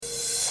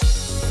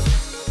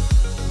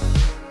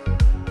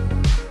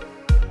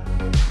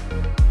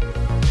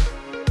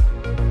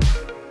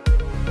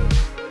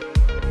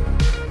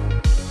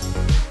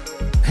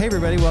Hey,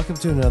 everybody. Welcome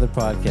to another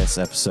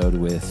podcast episode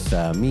with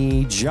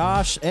me,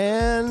 Josh,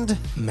 and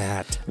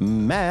Matt.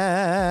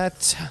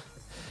 But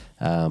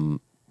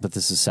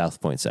this is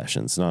South Point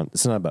Sessions.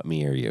 It's not about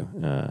me or you.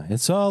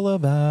 It's all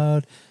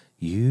about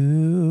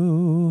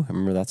you.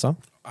 Remember that song?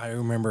 I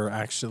remember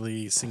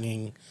actually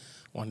singing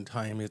one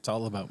time, "It's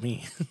All About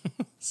Me."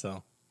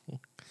 So,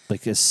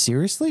 Like,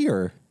 seriously,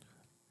 or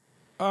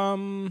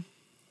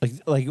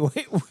like,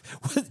 wait,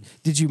 what?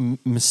 Did you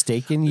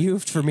mistaken you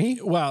for me?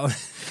 well,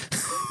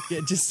 yeah,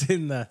 just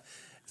in the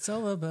 "It's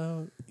All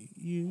About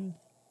You."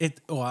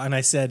 And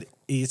I said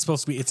it's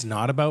supposed to be. It's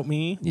not about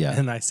me. Yeah.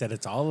 And I said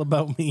it's all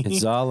about me.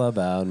 It's all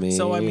about me.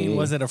 So I mean,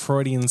 was it a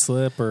Freudian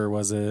slip or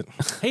was it?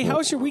 Hey, how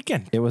was your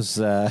weekend? It was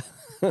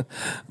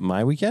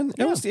my weekend.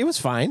 Yeah. It was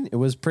fine. It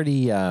was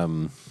pretty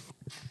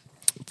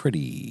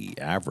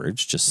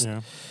average. Just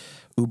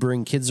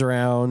Ubering kids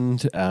around.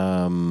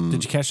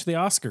 Did you catch the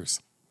Oscars?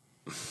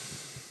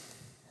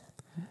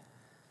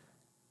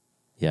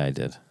 Yeah, I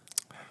did.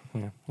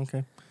 Yeah.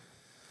 Okay.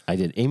 I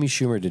did. Amy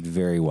Schumer did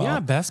very well. Yeah,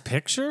 Best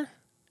Picture,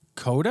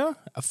 Coda,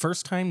 a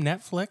first time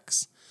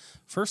Netflix,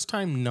 first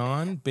time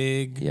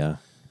non-big Yeah.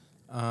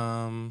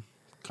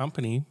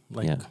 company.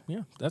 Yeah,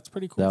 that's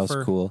pretty cool. That was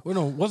cool. Well,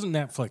 no, it wasn't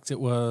Netflix.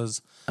 It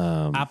was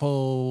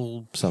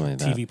Apple Something like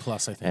that. TV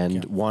Plus, I think.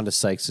 And Wanda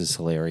Sykes is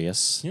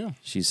hilarious. Yeah.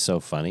 She's so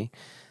funny.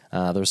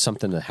 There was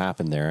something that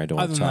happened there. I don't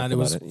want Other to than talk that, it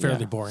about was it.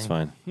 fairly Yeah, boring. It's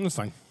fine. It was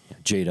fine.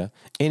 Jada.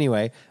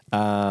 Anyway,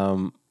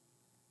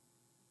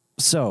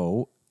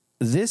 so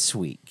this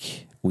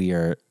week we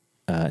are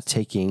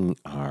taking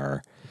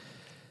our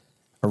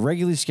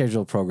regularly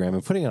scheduled program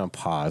and putting it on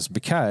pause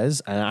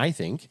because, and I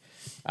think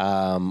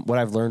what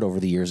I've learned over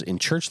the years in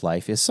church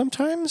life is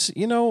sometimes,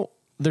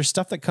 there's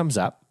stuff that comes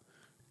up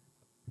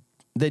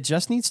that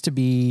just needs to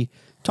be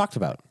talked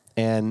about.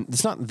 And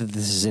it's not that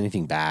this is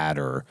anything bad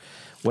or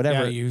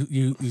whatever. Yeah,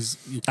 you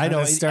I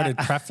know, started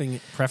prefacing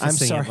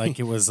it like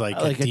it was like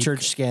a deep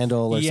church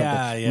scandal or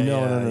something.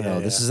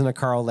 No. This isn't a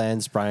Carl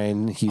Lenz,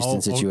 Brian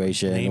Houston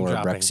situation name or a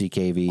dropping. Brexy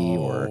KV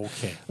or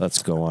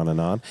let's go on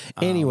and on.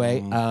 Anyway,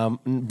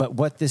 but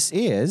what this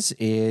is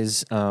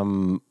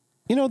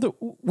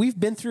we've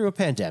been through a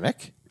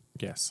pandemic.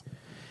 Yes.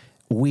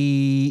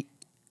 Let's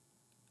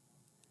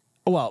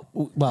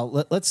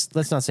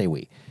not say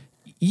we.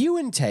 You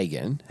and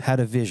Tegan had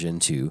a vision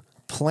to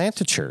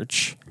plant a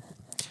church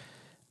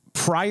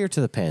prior to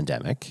the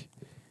pandemic,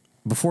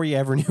 before you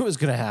ever knew it was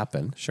going to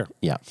happen. Sure.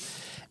 Yeah.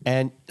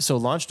 And so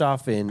launched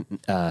off in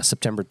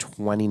September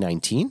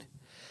 2019.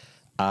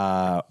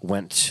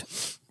 Went,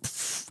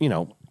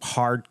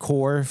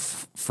 hardcore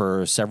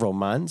for several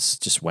months.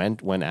 Just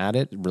went at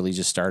it. Really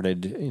just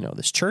started,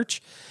 this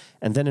church.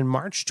 And then in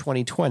March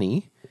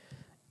 2020,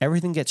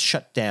 everything gets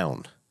shut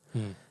down.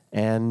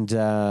 And,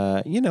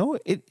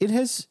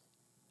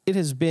 it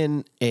has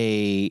been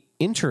a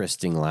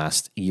interesting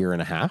last year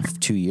and a half,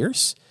 2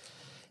 years.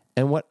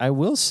 And what I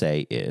will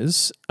say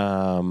is,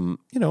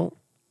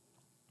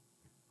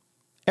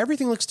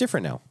 everything looks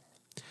different now.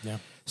 Yeah.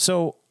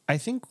 So I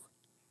think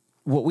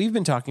what we've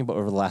been talking about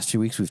over the last few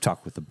weeks, we've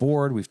talked with the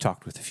board, we've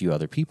talked with a few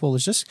other people,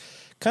 is just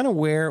kind of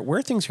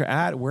where things are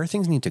at, where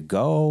things need to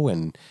go,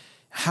 and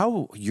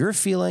how you're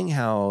feeling,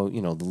 how,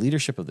 the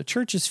leadership of the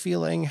church is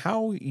feeling,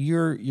 how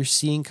you're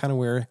seeing kind of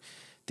where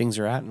things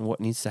are at and what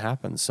needs to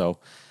happen. So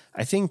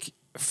I think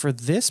for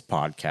this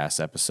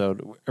podcast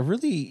episode,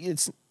 really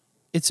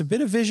it's a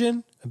bit of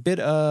vision, a bit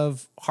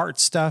of heart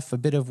stuff, a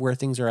bit of where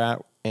things are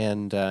at,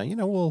 and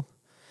we'll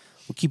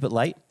keep it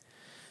light.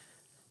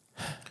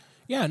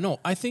 Yeah, no,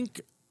 I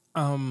think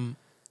I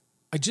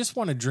just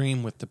want to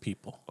dream with the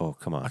people. Oh,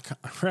 come on.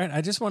 Right?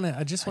 I just want to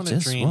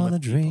dream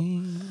with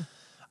people.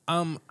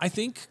 I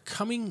think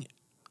coming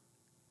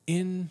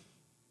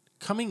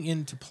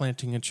into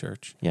planting a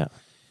church. Yeah.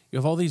 You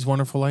have all these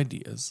wonderful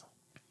ideas,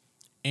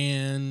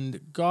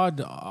 and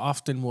God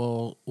often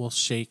will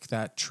shake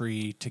that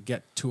tree to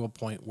get to a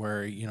point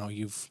where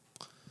you've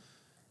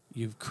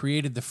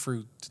created the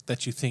fruit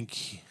that you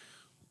think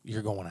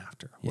you're going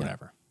after.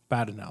 Whatever,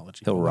 bad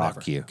analogy. He'll whatever,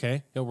 rock you.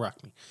 Okay, he'll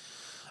rock me.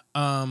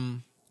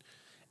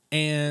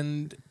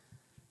 And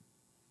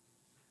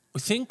I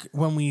think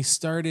when we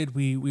started,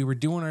 we were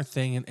doing our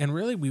thing, and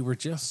really we were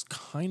just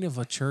kind of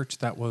a church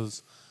that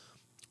was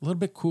a little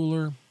bit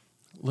cooler,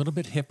 a little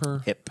bit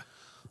hipper.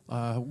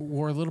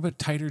 Wore a little bit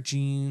tighter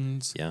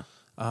jeans. Yeah.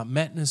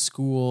 Met in a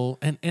school,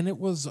 and it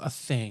was a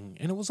thing,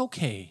 and it was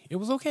okay. It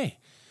was okay.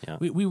 Yeah.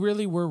 We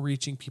really were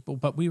reaching people,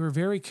 but we were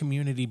very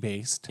community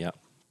based. Yeah.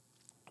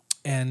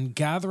 And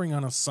gathering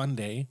on a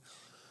Sunday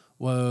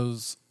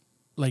was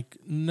like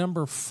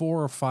number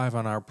 4 or 5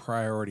 on our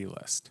priority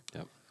list.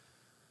 Yep.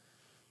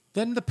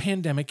 Then the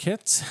pandemic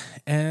hits,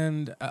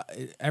 and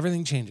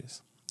everything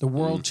changes. The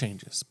world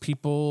changes.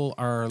 People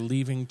are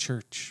leaving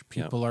church.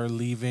 People are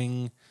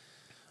leaving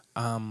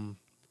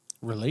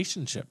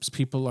relationships.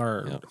 People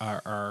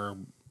are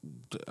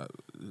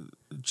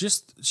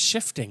just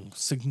shifting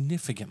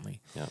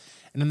significantly. Yeah.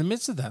 And in the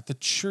midst of that, the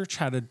church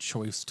had a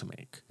choice to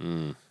make.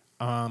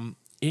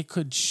 It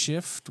could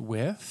shift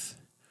with,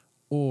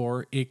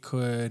 or it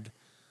could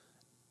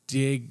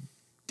dig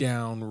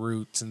down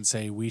roots and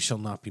say, we shall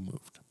not be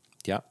moved.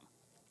 Yep.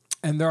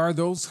 And there are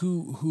those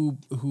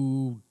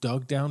who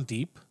dug down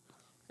deep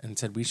and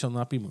said, we shall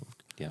not be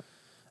moved. Yep.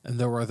 And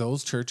there were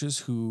those churches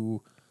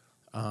who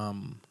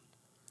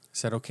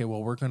said, okay,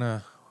 well, we're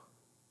gonna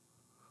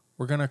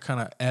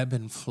kind of ebb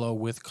and flow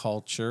with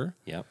culture.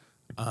 Yep.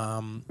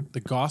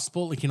 The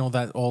gospel, like,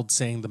 that old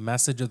saying, the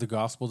message of the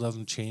gospel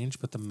doesn't change,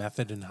 but the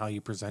method and how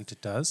you present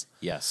it does.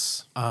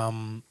 Yes.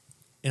 And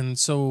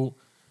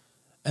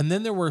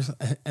then there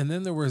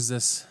was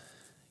this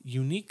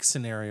unique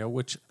scenario,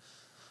 which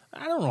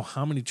I don't know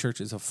how many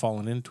churches have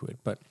fallen into it,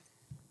 but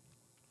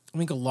I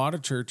think a lot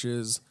of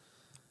churches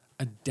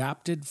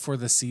adapted for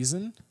the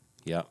season.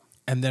 Yep.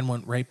 And then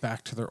went right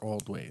back to their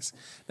old ways.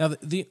 Now,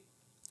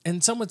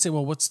 and some would say,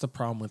 well, what's the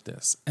problem with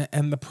this?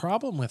 And the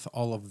problem with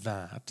all of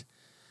that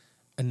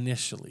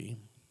initially,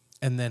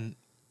 and then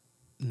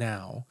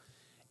now,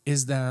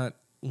 is that,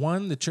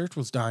 one, the church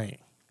was dying.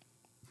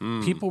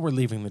 People were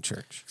leaving the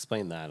church.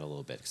 Explain that a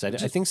little bit. Because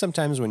I think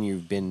sometimes when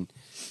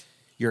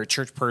you're a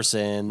church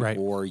person, right,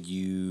 or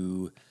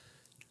you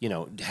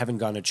haven't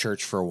gone to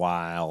church for a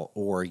while,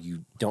 or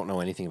you don't know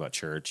anything about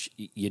church,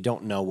 you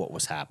don't know what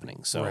was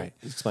happening. So right,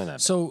 explain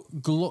that. So,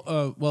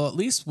 well, at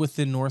least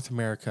within North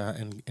America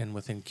and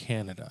within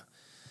Canada,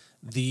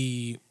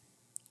 the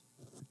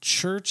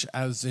church,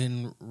 as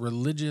in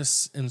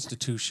religious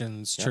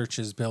institutions, Yep.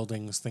 churches,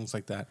 buildings, things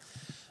like that,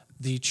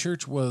 the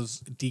church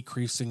was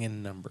decreasing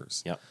in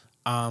numbers. Yep.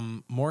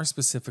 More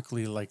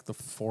specifically, like the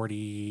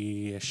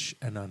 40-ish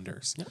and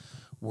unders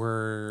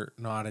were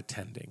not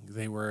attending.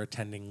 They were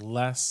attending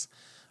less,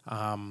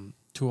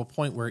 to a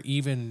point where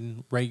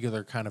even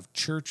regular kind of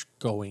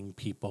church-going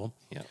people.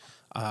 Yep.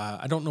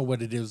 I don't know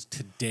what it is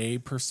today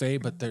per se,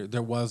 but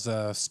there was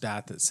a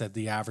stat that said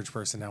the average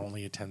person now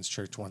only attends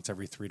church once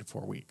every 3 to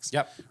 4 weeks.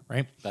 Yep.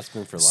 Right? That's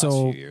been for the last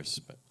few years.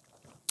 But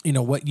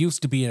What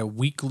used to be a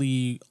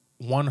weekly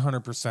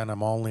 100%,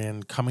 I'm all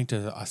in, coming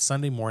to a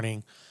Sunday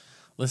morning,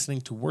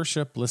 listening to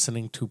worship,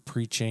 listening to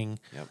preaching,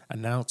 Yep.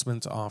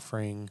 announcements,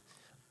 offering,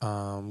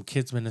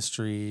 kids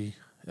ministry,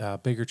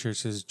 bigger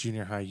churches,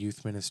 junior high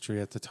youth ministry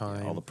at the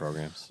time. all the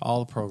programs.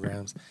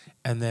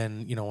 And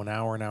then, an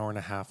hour and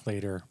a half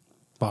later,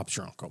 Bob's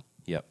your uncle.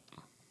 Yep.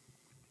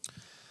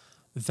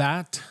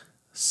 That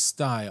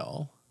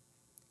style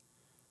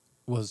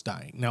was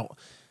dying. Now,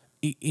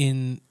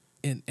 and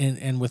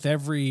with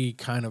every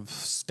kind of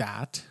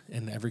stat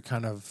and every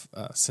kind of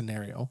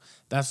scenario,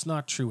 that's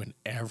not true in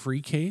every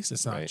case.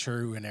 It's not Right.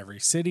 true in every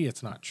city.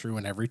 It's not true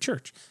in every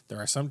church. There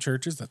are some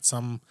churches that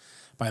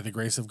by the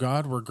grace of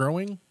God, were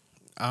growing.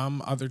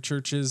 Other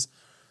churches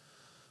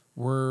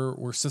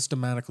were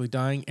systematically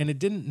dying. And it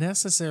didn't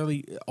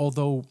necessarily,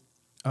 although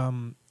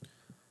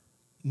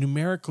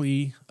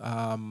numerically,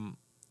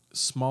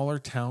 smaller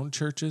town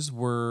churches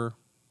were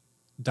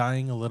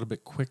dying a little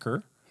bit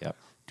quicker. Yep.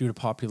 Due to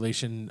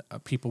population,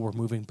 people were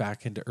moving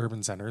back into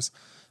urban centers.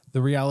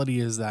 The reality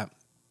is that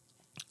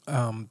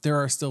there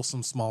are still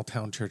some small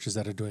town churches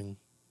that are doing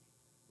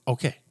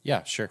okay.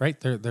 Yeah, sure. Right?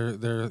 They're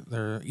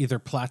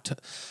either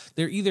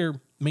they're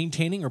either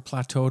maintaining or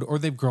plateaued, or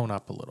they've grown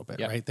up a little bit.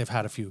 Yep. Right? They've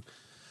had a few,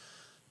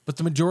 but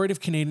the majority of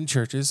Canadian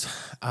churches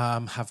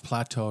have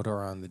plateaued or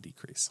are on the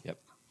decrease. Yep.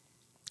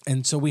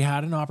 And so we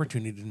had an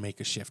opportunity to make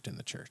a shift in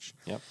the church.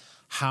 Yep.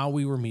 How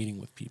we were meeting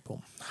with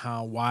people,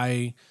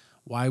 why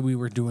we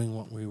were doing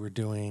what we were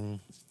doing,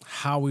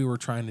 how we were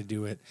trying to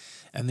do it.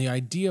 And the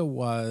idea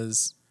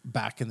was,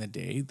 back in the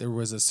day, there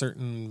was a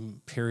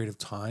certain period of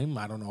time,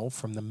 I don't know,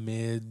 from the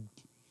mid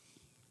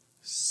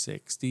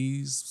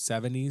 60s,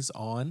 70s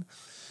on,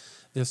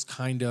 this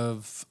kind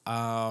of,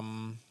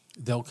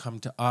 they'll come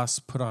to us,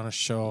 put on a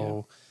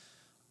show,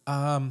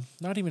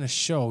 not even a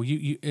show,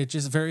 it's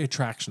just very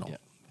attractional. Yeah.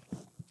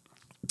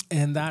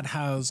 And that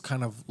has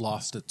kind of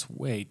lost its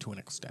way to an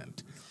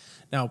extent.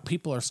 Now,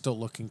 people are still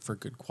looking for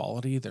good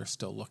quality. They're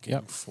still looking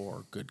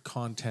for good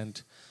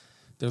content.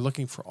 They're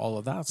looking for all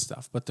of that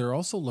stuff. But they're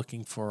also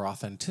looking for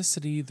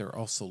authenticity. They're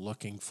also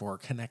looking for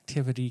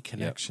connectivity,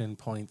 connection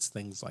points,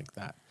 things like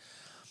that.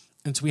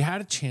 And so we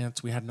had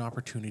an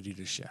opportunity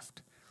to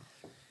shift.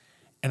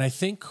 And I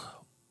think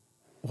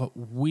what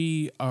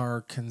we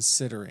are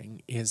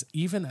considering is,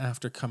 even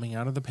after coming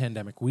out of the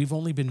pandemic, we've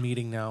only been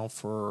meeting now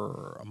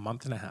for a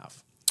month and a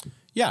half.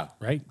 Yeah.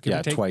 Right? Give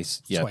or take?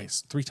 Twice. Yeah.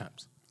 Twice. 3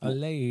 times. A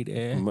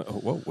lady.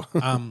 Whoa.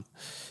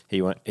 Hey,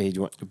 you want,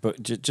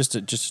 but just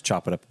to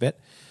chop it up a bit.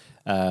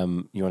 You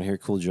want to hear a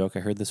cool joke I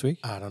heard this week?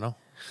 I don't know.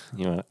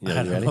 You I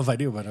don't know if I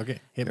do, but okay.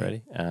 Hit me.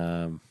 Ready?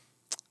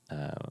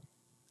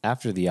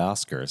 After the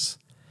Oscars,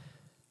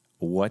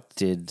 what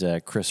did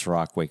Chris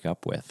Rock wake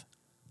up with?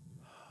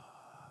 I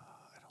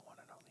don't want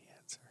to know the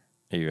answer.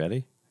 Are you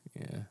ready?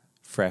 Yeah.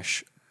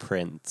 Fresh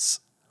Prince.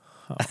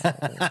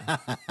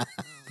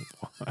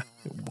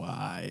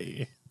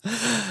 Why?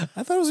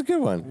 I thought it was a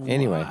good one.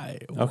 Anyway. Why?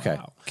 Okay.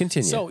 Wow.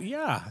 Continue. So,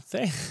 yeah.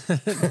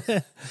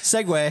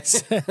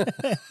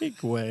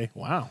 Segue.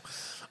 Wow.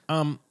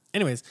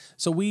 Anyways,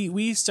 so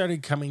we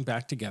started coming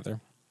back together,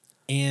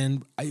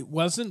 and it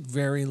wasn't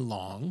very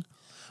long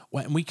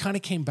And we kind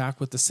of came back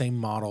with the same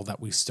model that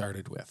we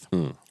started with,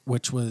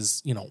 which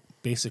was,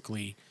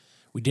 basically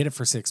we did it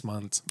for 6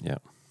 months. Yeah.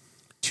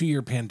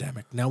 2-year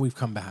pandemic. Now we've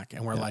come back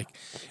and we're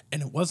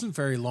and it wasn't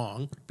very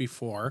long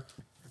before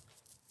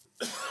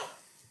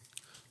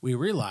we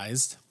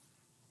realized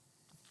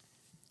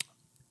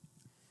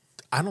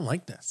I don't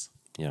like this.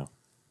 Yeah.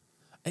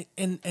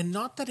 And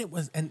not that it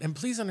was, and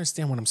please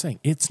understand what I'm saying.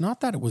 It's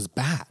not that it was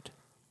bad,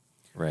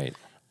 Right.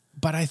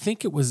 but I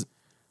think it was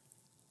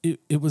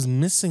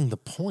missing the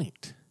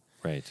point.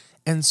 Right.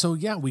 And so,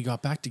 we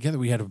got back together.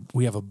 We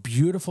have a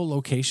beautiful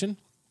location.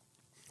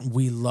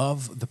 We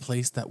love the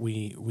place that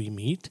we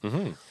meet.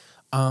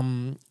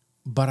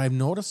 But I've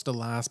noticed the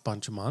last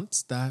bunch of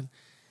months that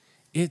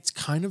it's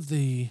kind of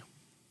the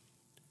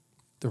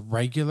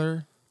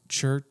regular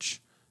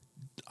church,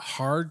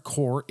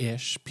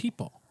 hardcore-ish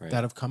people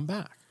that have come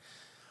back.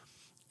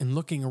 And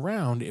looking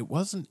around, it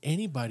wasn't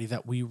anybody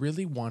that we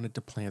really wanted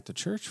to plant a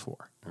church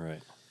for.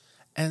 Right.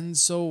 And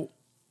so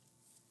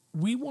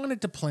we wanted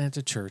to plant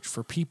a church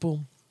for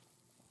people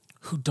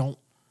who don't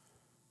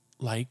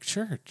like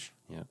church.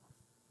 Yeah.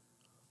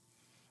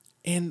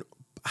 And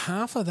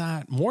half of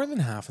that, more than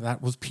half of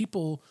that, was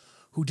people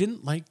who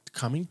didn't like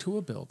coming to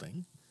a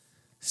building,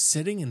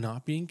 sitting and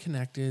not being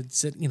connected,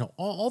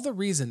 all the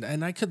reasons.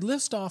 And I could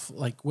list off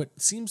like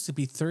what seems to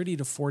be 30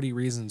 to 40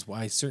 reasons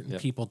why certain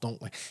people don't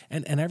like.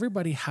 And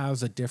everybody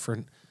has a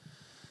different,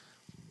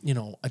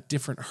 a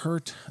different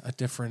hurt, a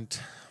different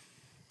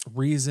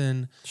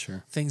reason,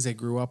 Sure. things they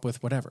grew up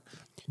with, whatever.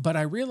 But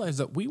I realized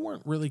that we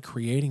weren't really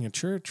creating a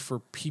church for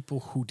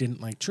people who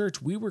didn't like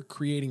church. We were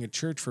creating a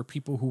church for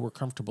people who were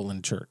comfortable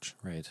in church.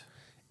 Right.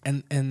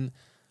 And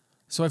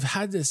so I've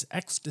had this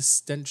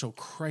existential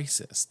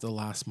crisis the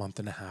last month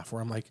and a half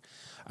where I'm like,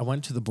 I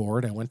went to the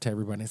board, I went to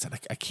everybody and said,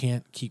 I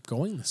can't keep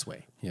going this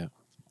way. Yeah.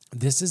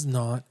 This is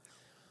not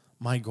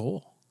my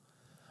goal.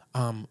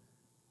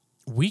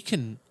 We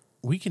can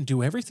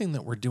do everything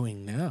that we're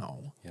doing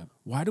now. Yeah.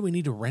 Why do we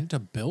need to rent a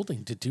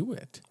building to do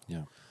it?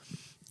 Yeah.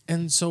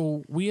 And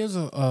so we as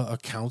a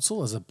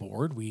council, as a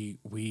board,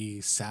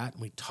 we sat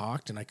and we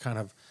talked, and I kind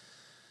of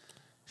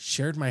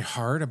shared my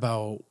heart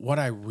about what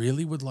I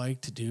really would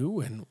like to do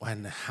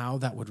and how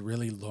that would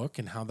really look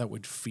and how that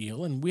would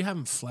feel. And we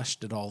haven't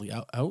fleshed it all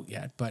out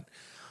yet, but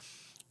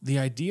the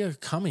idea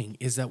coming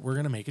is that we're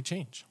going to make a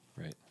change.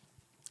 Right.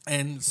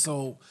 And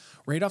so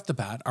right off the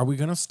bat, are we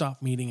going to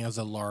stop meeting as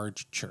a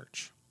large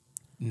church?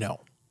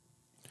 No.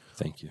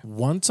 Thank you.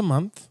 Once a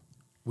month,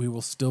 we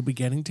will still be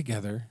getting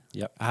together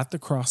at the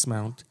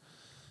Crossmount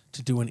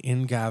to do an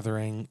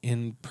in-gathering,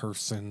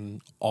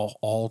 in-person,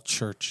 all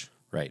church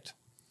Right.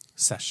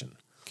 session.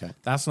 Okay.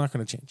 That's not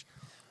going to change.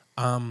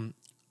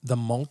 The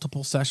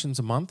multiple sessions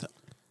a month,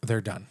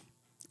 they're done.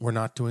 We're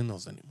not doing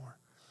those anymore.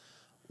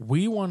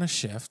 We want to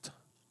shift,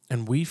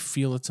 and we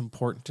feel it's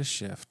important to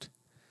shift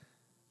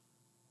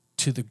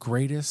to the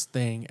greatest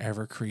thing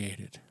ever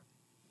created.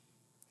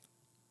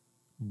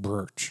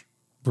 Birch.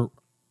 Birch.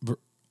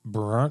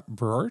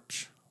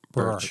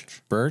 But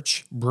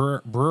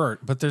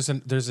there's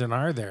an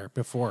R there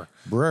before.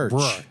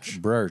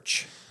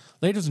 Birch.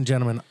 Ladies and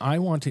gentlemen, I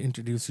want to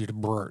introduce you to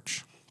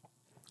Birch.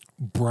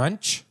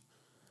 Brunch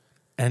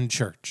and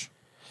church.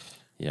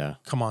 Yeah.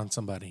 Come on,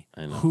 somebody.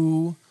 I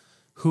know.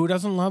 Who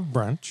doesn't love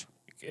brunch?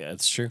 Yeah,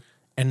 it's true.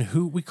 And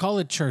who we call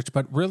it church,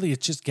 but really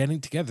it's just getting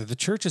together. The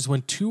church is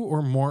when 2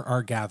 or more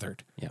are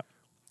gathered. Yeah.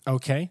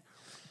 Okay?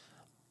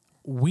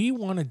 We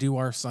want to do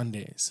our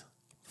Sundays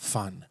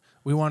fun.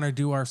 We want to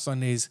do our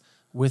Sundays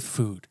with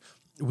food.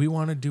 We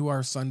want to do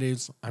our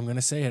Sundays, I'm going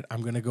to say it,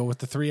 I'm going to go with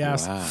the 3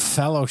 F's,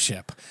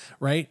 fellowship,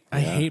 right? I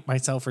hate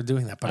myself for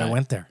doing that, but I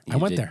went there. I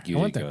went there.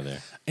 Go there.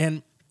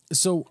 And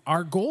so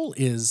our goal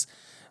is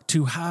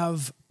to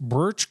have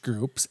Birch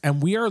groups,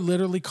 and we are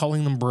literally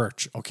calling them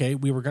Birch, okay?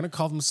 We were going to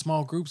call them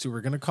small groups. We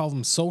were going to call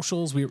them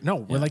socials. We're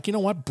like, you know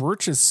what?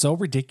 Birch is so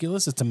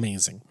ridiculous. It's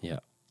amazing. Yeah.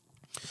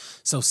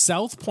 So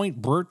South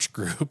Point Birch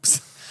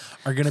groups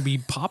are going to be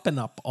popping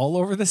up all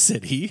over the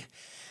city.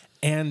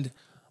 And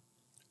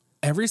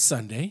every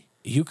Sunday,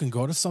 you can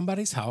go to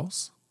somebody's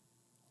house.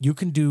 You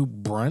can do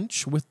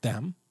brunch with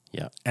them.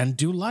 Yeah. And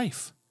do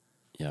life.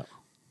 Yeah.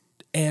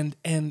 And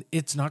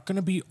it's not going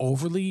to be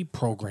overly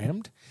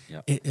programmed.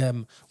 Yeah.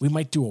 We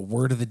might do a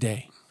word of the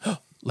day,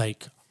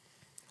 like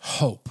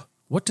hope.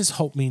 What does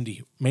hope mean to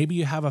you? Maybe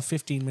you have a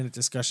 15-minute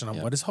discussion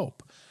on what is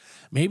hope.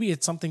 Maybe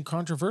it's something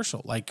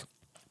controversial, like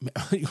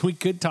we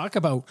could talk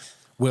about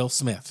Will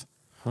Smith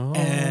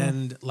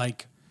and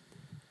like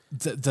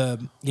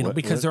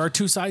because there are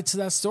two sides to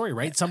that story,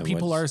 right? Some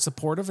people are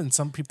supportive and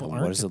some people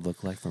aren't. What does it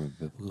look like from a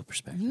biblical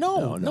perspective?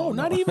 No,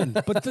 not even.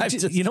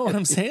 But you know what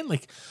I'm saying?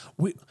 Like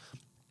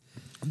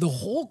the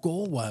whole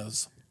goal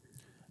was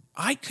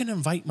I can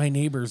invite my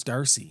neighbor's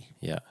Darcy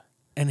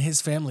and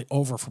his family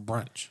over for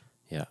brunch.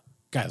 Yeah.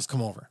 Guys,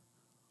 come over.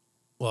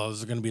 Well,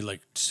 is it going to be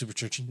like super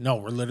churchy? No,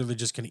 we're literally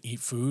just going to eat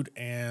food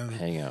and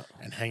hang out.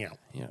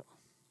 Yeah.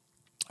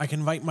 I can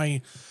invite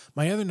my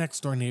other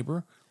next door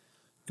neighbor,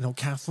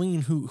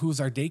 Kathleen,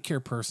 who's our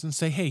daycare person,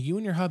 say, hey, you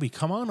and your hubby,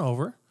 come on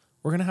over.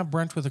 We're going to have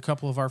brunch with a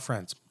couple of our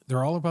friends.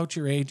 They're all about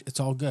your age. It's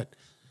all good.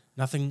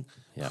 Nothing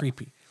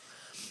creepy.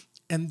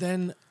 And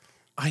then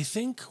I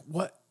think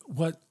what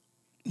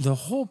the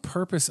whole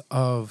purpose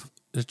of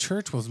the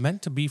church was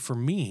meant to be for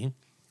me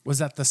was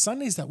that the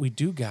Sundays that we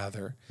do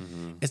gather,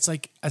 it's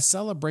like a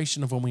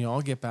celebration of when we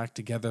all get back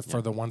together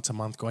for the once a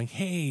month going,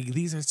 hey,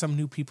 these are some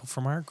new people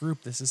from our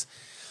group.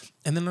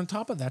 And then on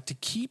top of that, to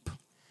keep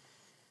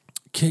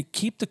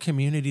the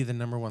community the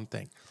number one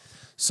thing.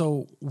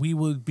 So we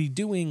would be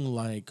doing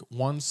like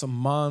once a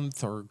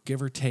month or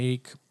give or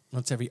take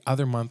once every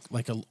other month,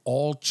 like an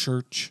all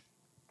church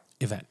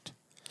event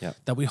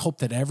that we hope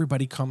that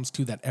everybody comes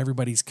to, that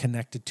everybody's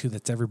connected to,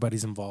 that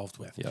everybody's involved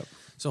with.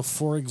 So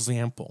for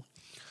example,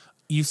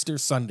 Easter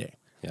Sunday,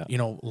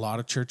 a lot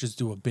of churches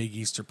do a big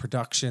Easter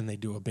production. They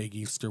do a big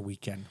Easter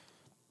weekend.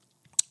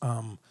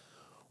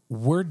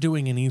 We're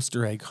doing an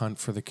Easter egg hunt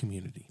for the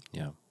community.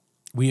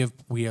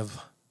 We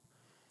have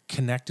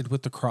connected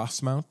with the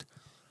Crossmount.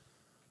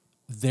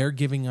 They're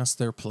giving us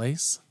their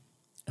place,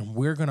 and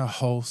we're going to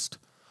host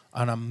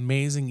an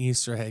amazing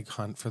Easter egg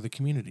hunt for the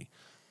community.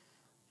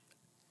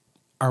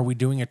 Are we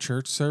doing a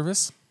church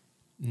service?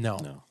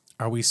 No.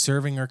 Are we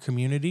serving our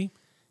community?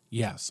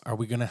 Yes. Are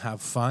we going to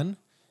have fun?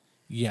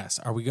 Yes.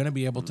 Are we going to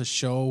be able to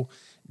show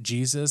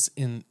Jesus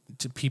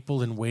to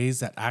people in ways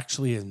that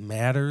actually it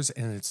matters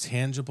and it's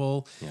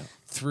tangible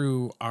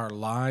through our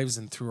lives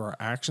and through our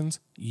actions?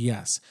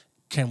 Yes.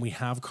 Can we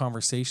have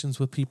conversations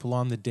with people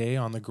on the day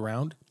on the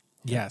ground?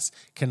 Yes.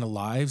 Can the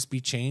lives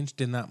be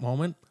changed in that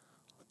moment?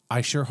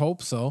 I sure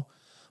hope so.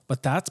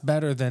 But that's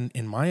better than,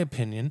 in my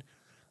opinion,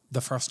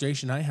 the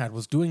frustration I had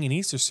was doing an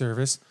Easter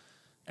service.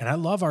 And I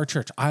love our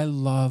church. I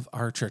love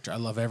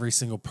every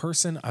single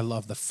person. I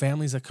love the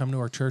families that come to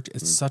our church.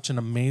 It's such an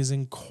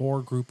amazing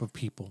core group of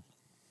people.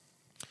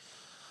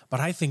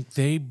 But I think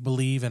they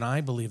believe and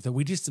I believe that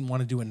we just didn't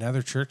want to do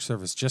another church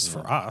service just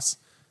for us.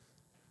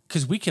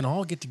 Because we can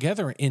all get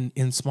together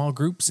in small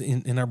groups,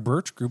 in our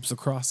birch groups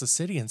across the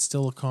city and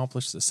still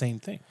accomplish the same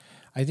thing.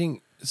 I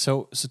think,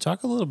 so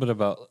talk a little bit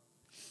about,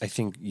 I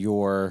think,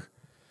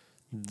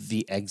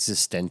 the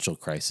existential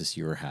crisis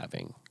you were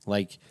having.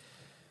 Like,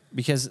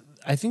 because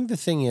I think the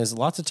thing is,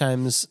 lots of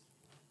times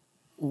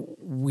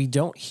we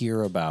don't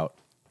hear about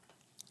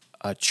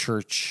a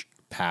church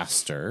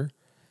pastor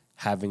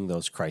having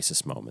those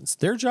crisis moments.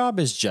 Their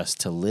job is just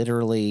to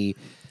literally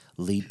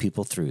lead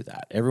people through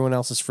that. Everyone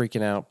else is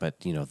freaking out, but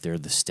they're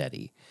the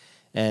steady.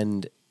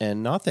 And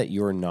not that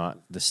you're not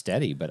the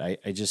steady, but I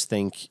just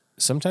think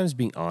sometimes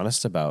being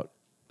honest about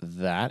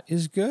that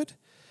is good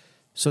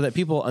so that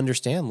people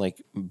understand,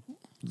 like,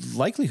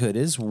 likelihood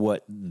is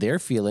what they're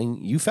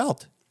feeling, you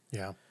felt.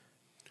 Yeah.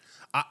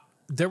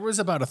 There was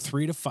about a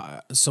 3 to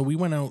 5. So we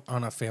went out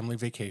on a family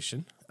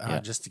vacation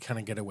just to kind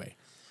of get away.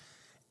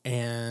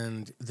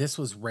 And this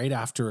was right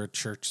after a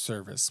church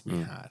service we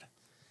had.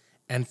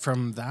 And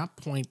from that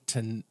point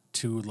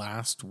to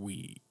last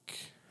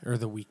week or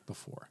the week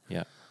before,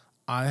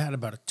 I had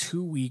about a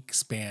 2-week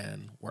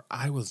span where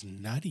I was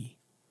nutty.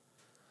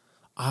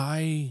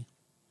 I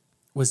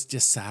was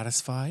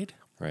dissatisfied.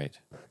 Right.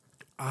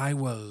 I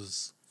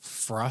was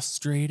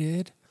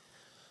frustrated.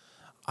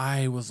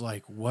 I was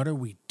like, what are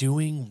we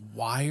doing?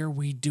 Why are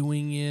we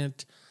doing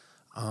it?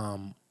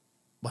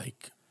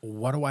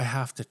 What do I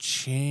have to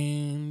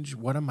change?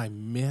 What am I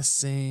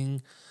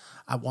missing?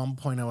 At one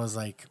point I was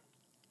like,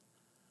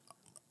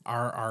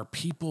 are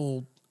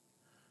people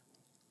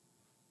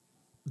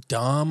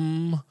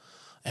dumb?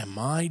 Am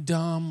I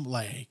dumb?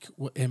 Like,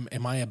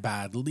 am I a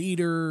bad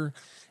leader?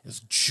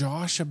 Is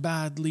Josh a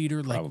bad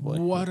leader? Like, Probably.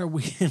 what are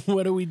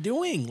we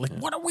doing? Like,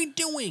 what are we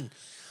doing?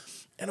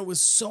 And I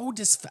was so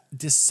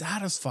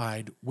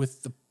dissatisfied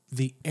with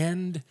the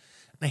end.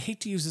 And I hate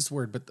to use this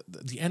word, but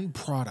the end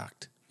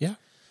product. Yeah.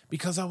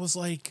 Because I was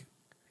like,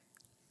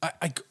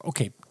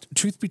 okay,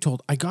 truth be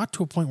told, I got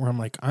to a point where I'm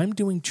like, I'm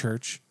doing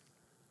church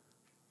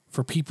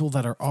for people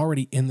that are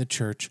already in the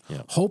church,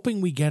 hoping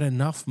we get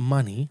enough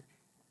money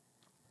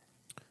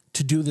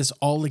to do this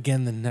all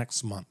again the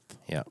next month.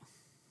 Yeah.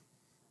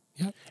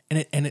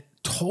 And it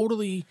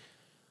totally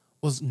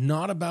was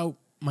not about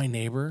my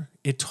neighbor.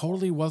 It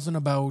totally wasn't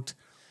about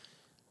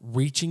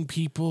reaching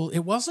people. It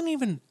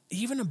wasn't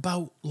even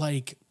about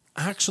like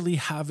actually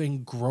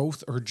having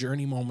growth or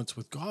journey moments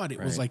with God. It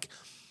was like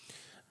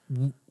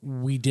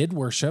we did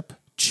worship,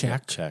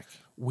 check. Yeah, check.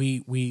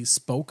 We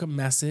spoke a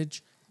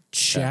message,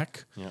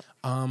 check. Yeah.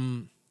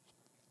 And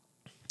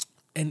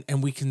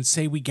we can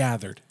say we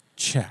gathered,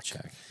 check.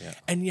 Yeah.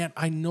 And yet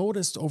I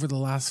noticed over the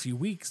last few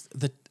weeks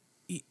that,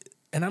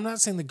 and I'm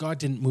not saying that God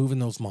didn't move in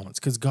those moments,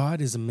 because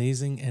God is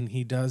amazing and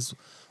he does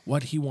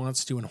what he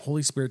wants to, and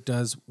Holy Spirit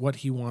does what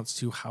he wants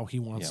to, how he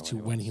wants to,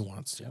 when he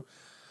wants to. Yep.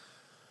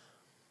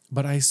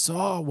 But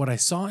what I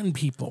saw in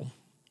people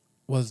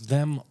was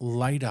them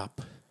light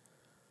up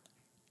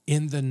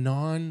in the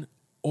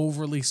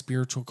non-overly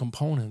spiritual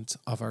components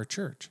of our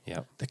church.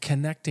 Yep. The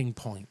connecting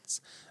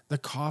points, the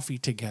coffee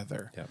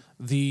together, Yep.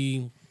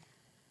 the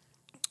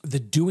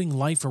doing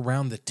life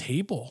around the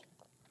table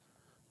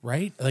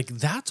right? Like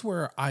that's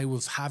where I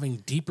was having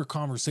deeper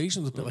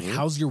conversations with people, like,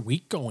 how's your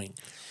week going?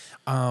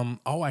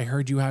 Oh, I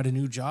heard you had a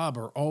new job,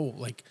 or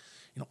like,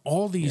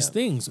 all these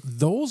things.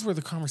 Those were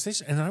the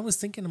conversations, and I was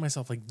thinking to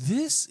myself, like,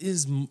 this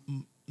is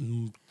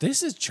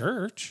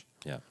church.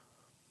 Yeah.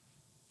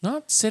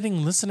 Not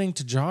sitting listening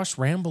to Josh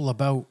ramble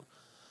about,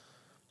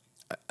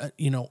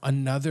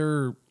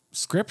 another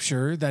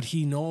scripture that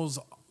he knows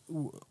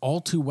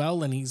all too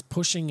well, and he's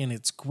pushing, and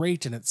it's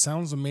great, and it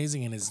sounds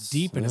amazing, and it's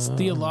deep, and it's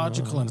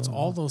theological, and it's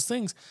all those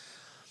things.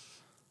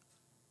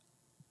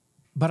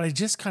 But I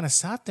just kind of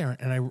sat there,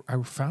 and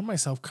I found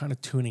myself kind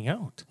of tuning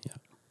out. Yeah.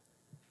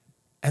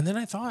 And then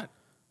I thought,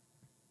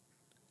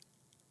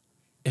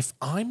 if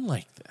I'm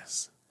like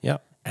this, Yeah.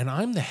 and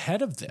I'm the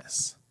head of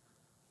this,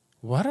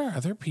 what are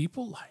other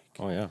people like?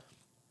 Oh, yeah.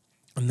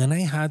 And then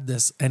I had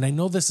this, and I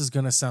know this is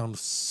going to sound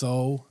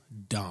so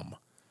dumb.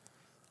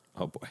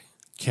 Oh, boy.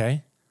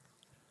 Okay?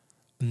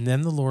 And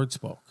then the Lord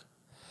spoke.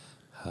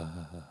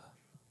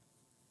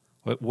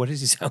 What does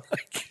he sound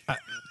like?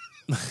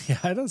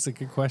 Yeah, that's a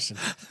good question.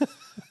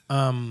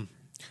 Now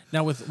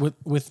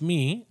with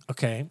me,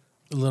 okay,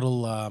 a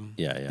little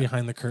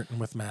behind the curtain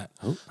with Matt.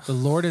 Oh. The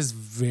Lord is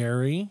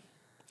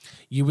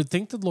you would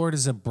think the Lord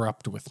is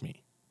abrupt with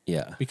me.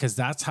 Yeah. Because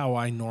that's how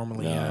I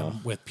normally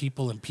am with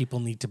people, and people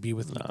need to be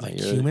with me,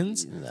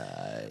 humans.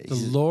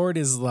 The Lord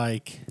is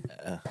like,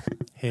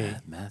 hey,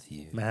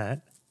 Matthew.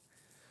 Matt.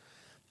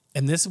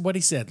 And this is what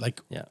he said.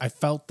 Like, I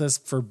felt this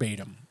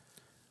verbatim.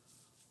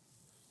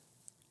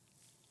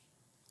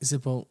 He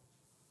said, well,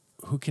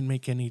 who can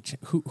make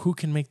who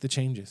can make the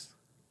changes?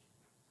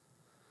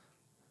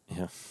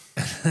 Yeah.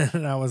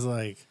 And I was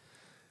like,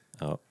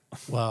 Oh,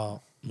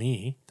 well,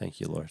 me. thank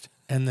you, Lord.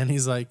 And then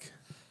he's like,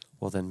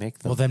 Well, then make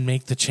them. well, then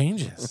make the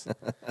changes.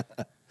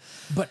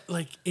 But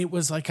like, it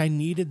was like I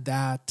needed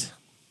that.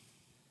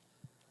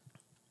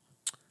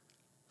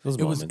 Those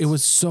moments. It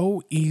was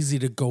so easy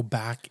to go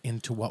back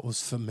into what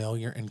was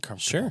familiar and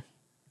comfortable. Sure.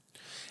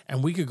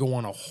 And we could go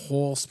on a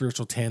whole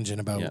spiritual tangent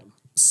about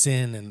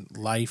sin and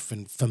life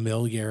and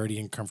familiarity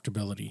and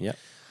comfortability. Yeah.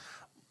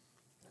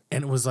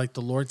 And it was like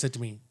the Lord said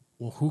to me,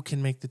 well, who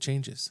can make the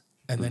changes?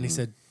 And then he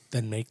said,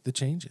 then make the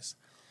changes.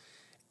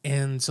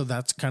 And so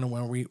that's kind of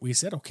when we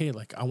said, okay,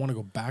 like I want to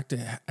go back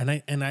to, and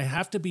I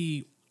have to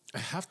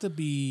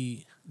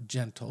be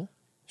gentle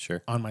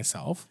Sure. on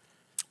myself.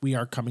 We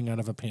are coming out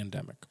of a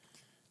pandemic.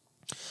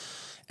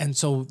 And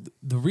so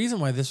the reason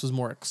why this was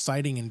more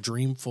exciting and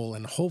dreamful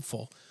and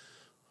hopeful,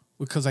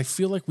 because I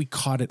feel like we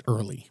caught it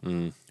early.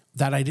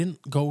 That I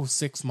didn't go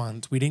 6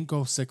 months. We didn't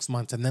go 6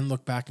 months and then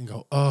look back and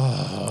go,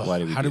 oh, Why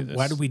did we do this?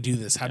 Why did we do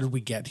this? How did we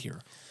get here?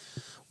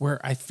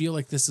 Where I feel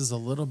like this is a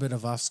little bit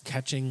of us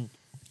catching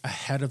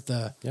ahead of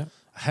the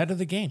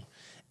game.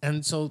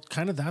 And so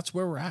kind of that's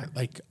where we're at.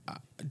 Like,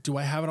 do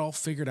I have it all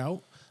figured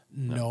out?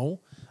 No.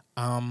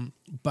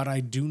 But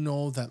I do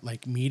know that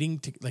like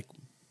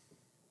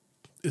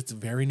it's a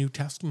very New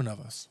Testament of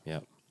us. Yeah.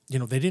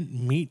 They didn't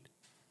meet.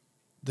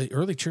 The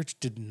early church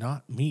did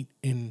not meet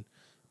in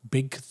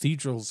big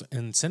cathedrals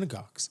and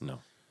synagogues.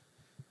 No.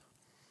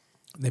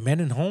 They met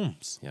in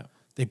homes. Yeah.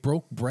 They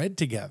broke bread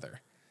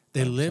together.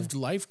 They lived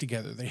life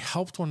together. They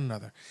helped one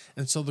another.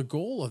 And so the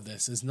goal of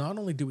this is not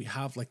only do we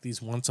have like these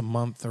once a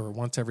month or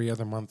once every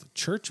other month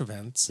church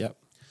events,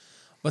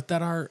 but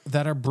that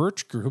are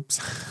birch groups.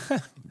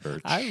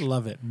 Birch. I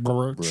love it.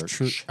 Birch.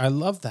 Church. I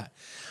love that.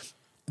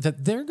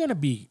 That they're going to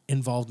be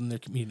involved in their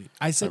community.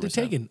 I said 100%. to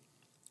Tegan,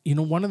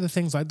 one of the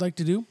things I'd like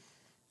to do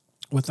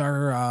with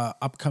our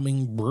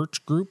upcoming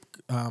birch group,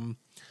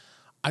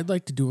 I'd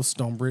like to do a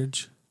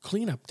Stonebridge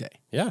cleanup day.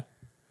 Yeah.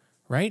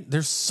 Right?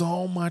 There's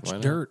so much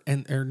dirt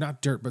or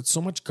not dirt, but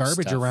so much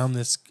garbage Stuff. around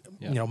this,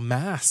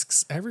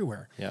 masks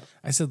everywhere. Yeah.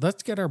 I said,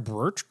 let's get our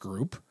birch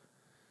group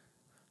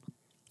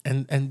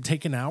and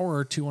take an hour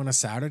or two on a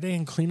Saturday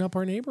and clean up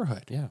our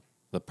neighborhood. Yeah.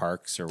 The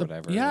parks or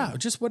whatever. Yeah,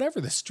 just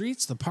whatever. The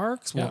streets, the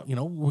parks. Yeah.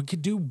 Well, we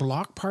could do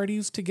block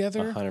parties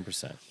together.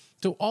 100%.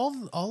 So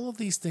all of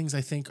these things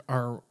I think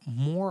are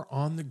more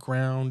on the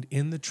ground,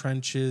 in the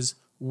trenches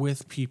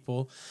with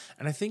people.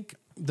 And I think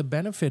the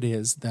benefit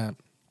is that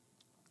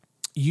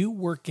you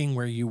working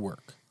where you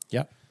work,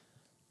 Yeah.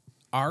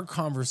 our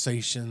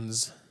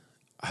conversations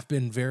have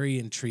been very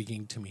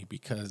intriguing to me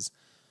because,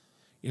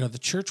 the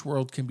church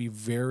world can be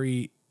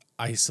very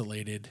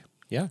isolated,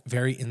 Yeah.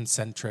 very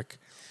incentric.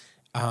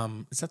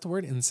 Is that the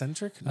word,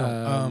 incentric?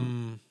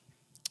 No.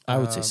 I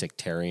would say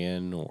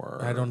sectarian or.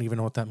 I don't even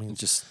know what that means.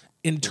 Just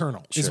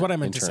internal is Sure, what I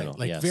meant internal, to say.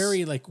 Like yes,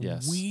 very like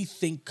yes. we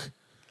think,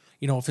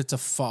 if it's a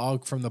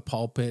fog from the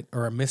pulpit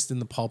or a mist in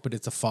the pulpit,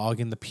 it's a fog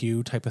in the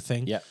pew type of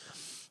thing. Yeah.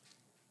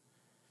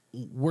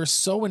 We're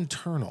so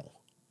internal.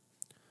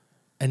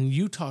 And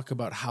you talk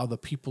about how the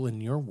people in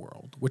your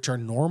world, which are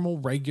normal,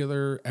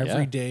 regular,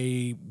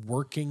 everyday,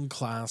 working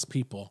class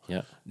people,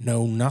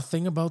 know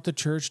nothing about the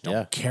church,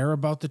 don't care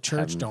about the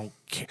church, don't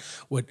care.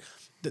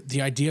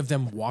 The idea of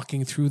them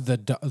walking through the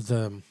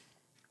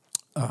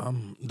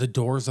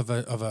doors of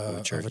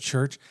a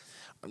church,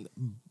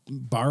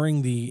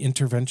 barring the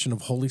intervention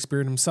of Holy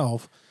Spirit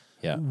himself,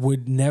 Yeah.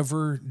 would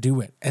never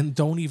do it and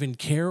don't even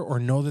care or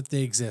know that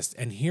they exist.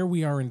 And here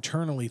we are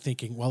internally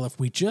thinking, well, if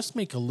we just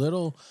make a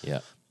little,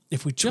 Yeah.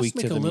 if we just Tweak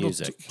make to a the little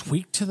music.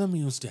 tweak to the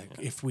music,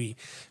 if we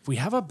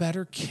have a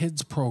better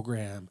kids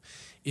program,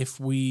 if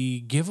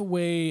we give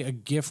away a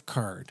gift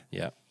card,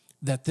 Yeah.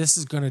 that this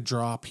is going to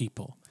draw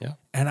people. Yeah.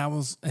 And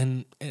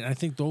I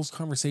think those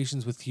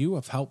conversations with you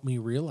have helped me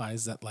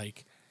realize that,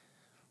 like,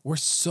 we're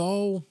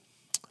so,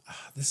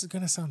 this is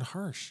going to sound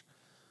harsh,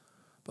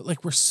 but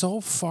like we're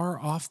so far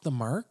off the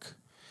mark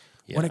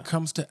when it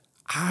comes to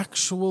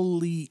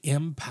actually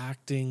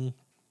impacting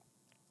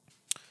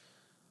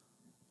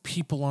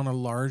people on a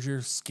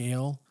larger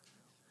scale.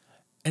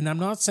 And I'm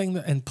not saying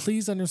that, and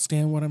please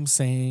understand what I'm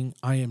saying.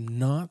 I am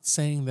not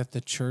saying that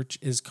the church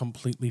is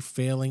completely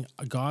failing.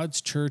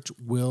 God's church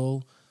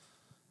will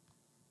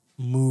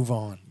move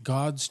on.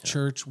 God's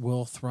church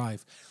will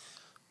thrive.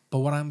 But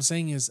what I'm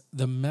saying is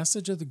the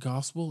message of the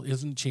gospel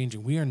isn't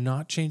changing. We are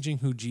not changing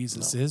who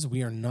Jesus is.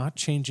 We are not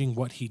changing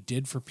what he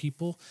did for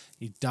people.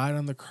 He died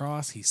on the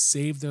cross. He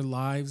saved their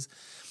lives,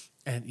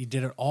 and he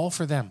did it all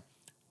for them.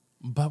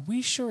 But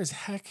we sure as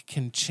heck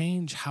can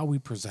change how we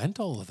present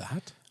all of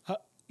that.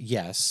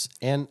 Yes.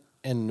 And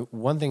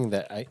one thing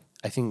that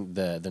I think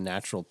the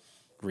natural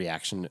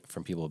reaction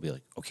from people will be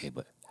like, okay,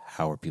 but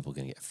how are people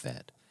going to get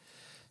fed?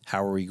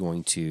 How are we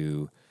going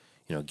to,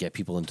 get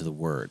people into the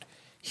word?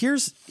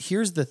 Here's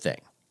the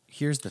thing.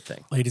 Here's the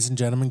thing. Ladies and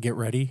gentlemen, get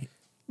ready.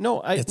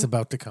 No, It's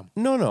about to come.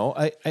 No.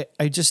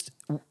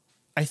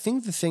 I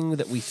think the thing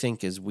that we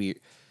think is we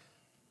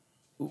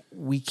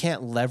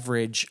can't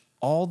leverage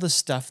all the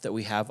stuff that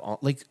we have on,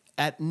 like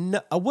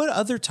what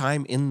other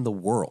time in the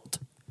world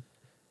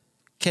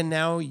can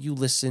now you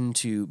listen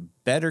to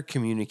better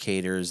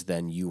communicators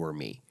than you or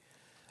me?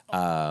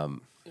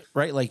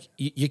 Right? Like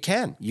you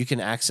can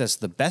access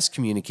the best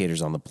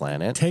communicators on the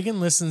planet. Tegan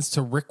listens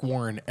to Rick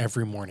Warren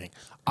every morning.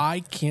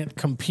 I can't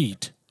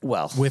compete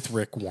with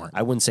Rick Warren.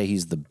 I wouldn't say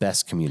he's the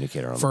best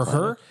communicator on the planet. For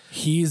her,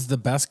 he's the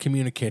best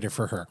communicator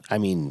for her. I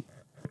mean,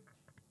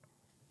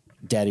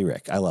 Daddy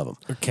Rick, I love him.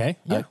 Okay.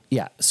 Yeah.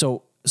 Yeah.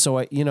 So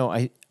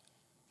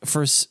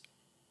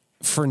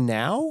for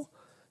now,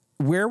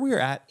 where we're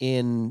at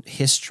in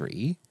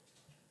history,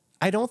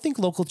 I don't think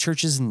local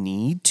churches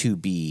need to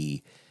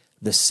be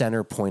the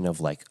center point of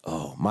like,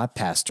 oh, my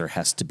pastor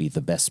has to be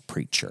the best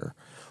preacher,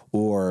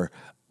 or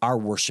our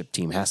worship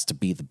team has to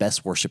be the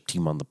best worship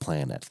team on the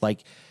planet.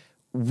 Like,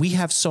 we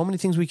have so many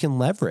things we can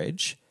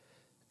leverage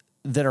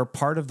that are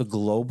part of the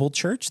global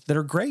church that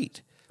are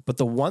great. But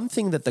the one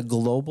thing that the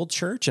global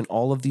church and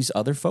all of these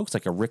other folks,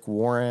 like a Rick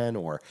Warren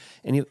or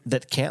any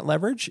that can't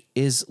leverage,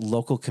 is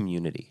local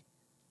community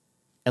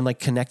and like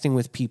connecting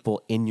with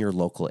people in your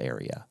local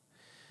area.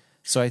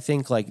 So I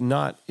think I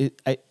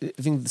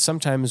think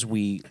sometimes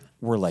we're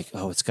like,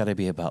 oh, it's got to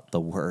be about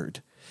the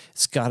word.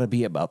 It's got to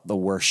be about the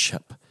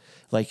worship.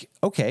 Like,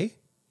 okay,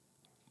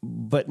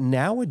 but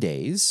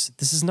nowadays,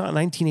 this is not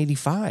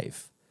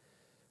 1985,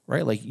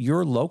 right? Like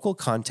your local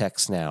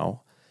context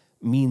now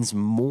means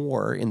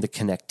more in the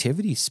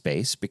connectivity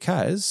space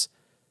because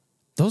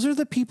those are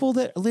the people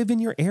that live in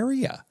your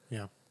area.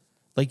 Yeah.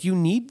 Like you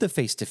need the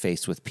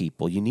face-to-face with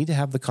people. You need to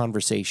have the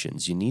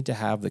conversations. You need to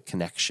have the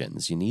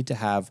connections. You need to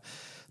have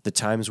the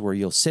times where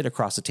you'll sit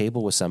across a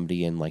table with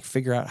somebody and like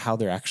figure out how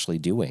they're actually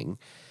doing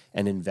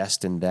and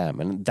invest in them.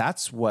 And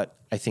that's what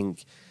I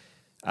think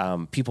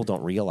people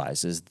don't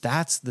realize is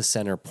that's the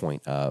center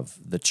point of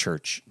the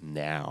church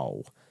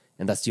now.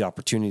 And that's the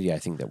opportunity I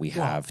think that we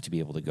have to be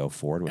able to go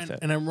forward with it.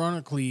 And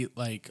ironically,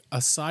 like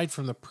aside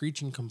from the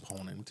preaching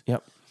component,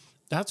 Yep.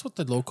 that's what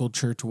the local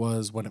church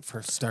was when it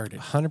first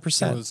started.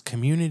 100%. It was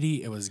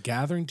community. It was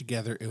gathering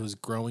together. It was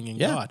growing in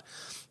Yeah. God.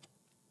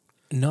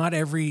 Not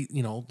every,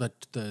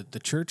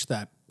 the church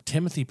that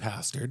Timothy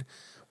pastored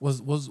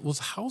was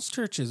house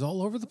churches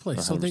all over the place.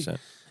 100%. So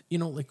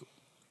they,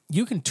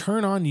 you can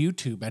turn on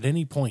YouTube at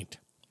any point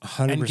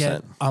 100%. and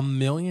get a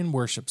million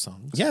worship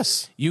songs.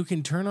 Yes. You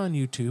can turn on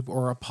YouTube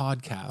or a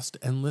podcast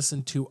and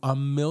listen to a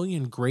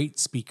million great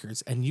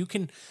speakers, and you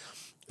can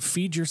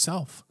feed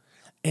yourself.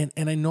 And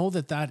I know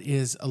that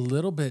is a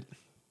little bit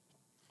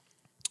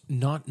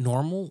not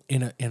normal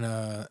in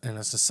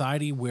a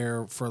society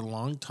where for a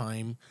long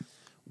time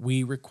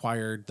we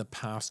required the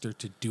pastor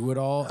to do it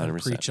all and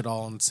 100%. preach it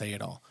all and say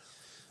it all.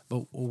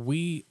 But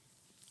we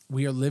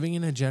are living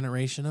in a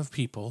generation of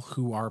people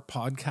who are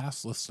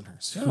podcast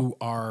listeners, who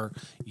are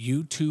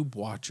YouTube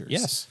watchers.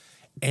 Yes.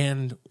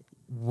 And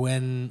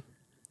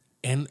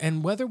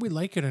and whether we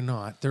like it or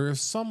not, there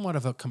is somewhat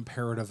of a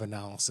comparative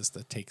analysis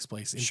that takes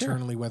place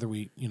internally, whether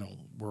we're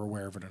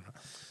aware of it or not.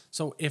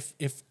 So if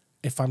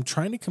I'm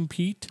trying to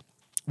compete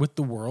with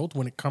the world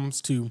when it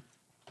comes to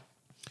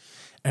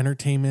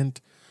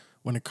entertainment,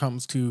 when it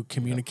comes to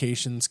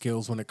communication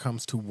skills, when it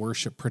comes to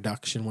worship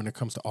production, when it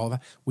comes to all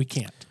that, we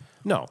can't.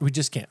 No. We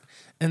just can't.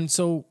 And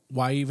so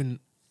why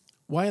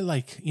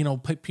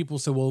people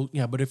say, well,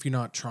 yeah, but if you're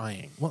not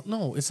trying. Well,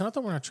 no, it's not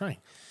that we're not trying.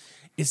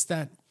 It's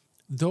that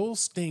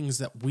those things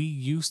that we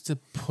used to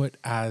put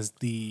as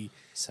the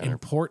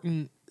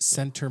important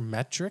center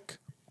metric,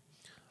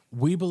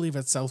 we believe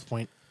at South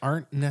Point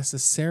aren't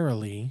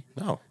necessarily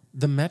No.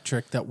 the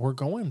metric that we're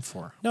going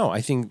for. No,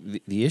 I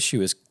think the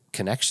issue is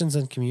connections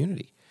and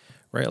community,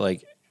 right?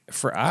 Like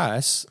for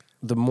us,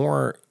 the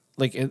more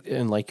like,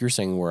 and like you're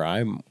saying, where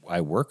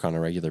I work on a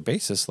regular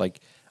basis, like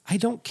I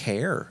don't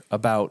care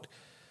about,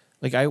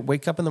 like I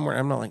wake up in the morning,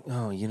 I'm not like,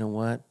 oh, you know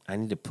what? I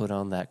need to put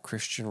on that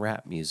Christian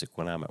rap music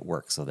when I'm at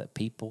work so that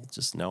people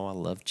just know I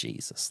love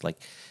Jesus. Like,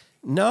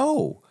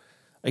 no,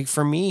 like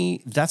for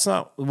me, that's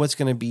not what's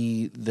going to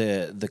be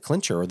the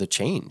clincher or the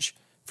change.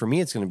 For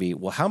me, it's going to be,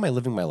 well, how am I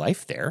living my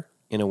life there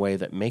in a way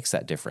that makes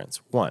that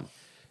difference? One.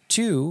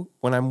 Two,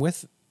 when I'm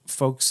with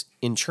folks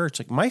in church,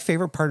 like my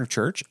favorite part of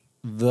church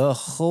the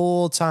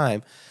whole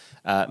time,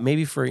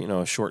 maybe for,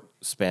 a short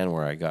span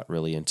where I got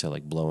really into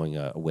like blowing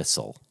a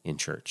whistle in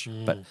church.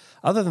 But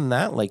other than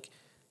that, like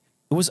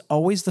it was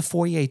always the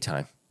foyer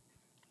time.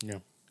 Yeah.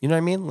 You know what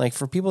I mean? Like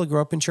for people who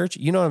grew up in church,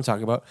 you know what I'm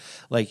talking about.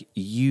 Like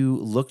you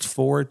looked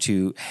forward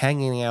to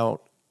hanging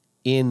out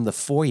in the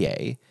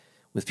foyer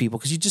with people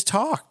because you just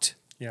talked.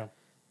 Yeah.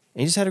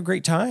 And you just had a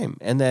great time.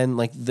 And then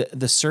like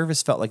the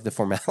service felt like the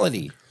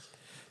formality.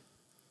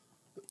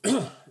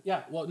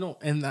 Yeah. Well, no.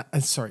 And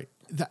sorry,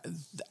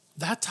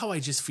 that's how I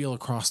just feel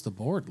across the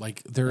board.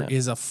 Like there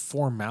is a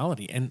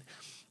formality, and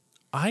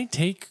I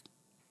take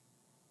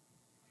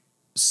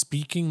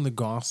speaking the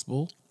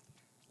gospel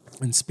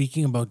and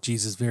speaking about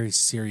Jesus very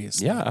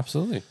seriously. Yeah,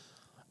 absolutely.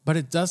 But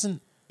it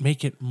doesn't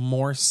make it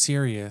more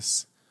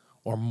serious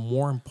or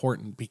more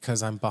important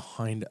because I'm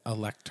behind a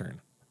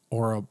lectern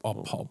or a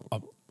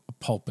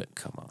pulpit.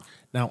 Come on.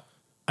 Now,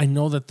 I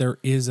know that there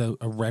is a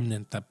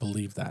remnant that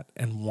believe that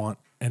and want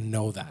and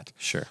know that.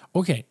 Sure.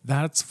 Okay,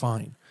 that's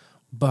fine.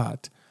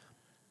 But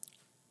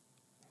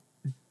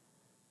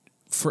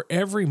for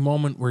every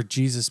moment where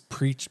Jesus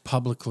preached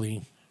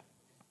publicly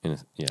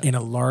in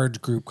a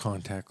large group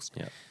context,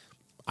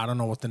 I don't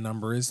know what the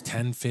number is,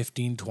 10,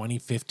 15, 20,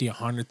 50,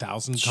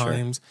 100,000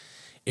 times,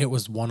 it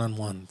was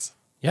one-on-ones.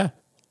 Yeah.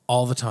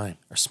 All the time.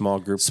 Or small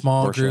groups.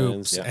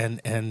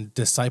 And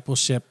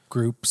discipleship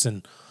groups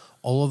and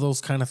all of those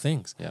kind of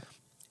things. Yeah.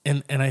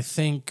 And I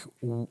think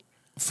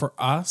for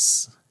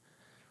us,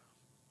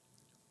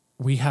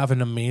 we have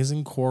an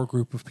amazing core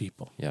group of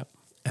people. Yeah.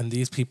 And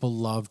these people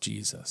love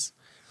Jesus.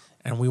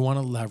 And we want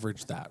to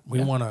leverage that.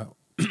 We want to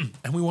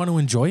and we want to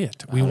enjoy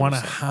it. We 100%. want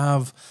to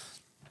have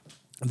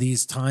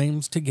these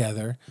times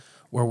together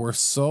where we're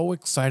so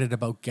excited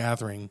about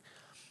gathering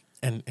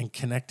and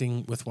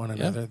connecting with one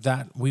another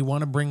that we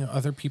want to bring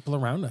other people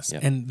around us.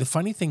 Yep. And the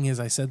funny thing is,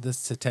 I said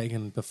this to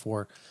Tegan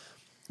before,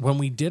 when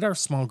we did our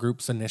small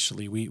groups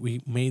initially,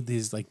 we made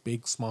these like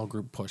big small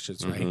group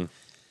pushes, right?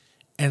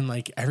 And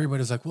like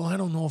everybody's like, well, I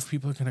don't know if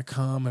people are going to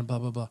come and blah,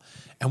 blah, blah.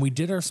 And we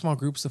did our small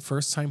groups the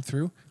first time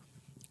through,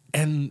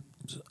 and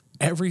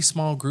every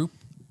small group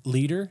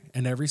leader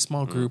and every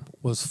small group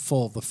was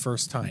full the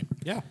first time.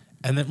 Yeah.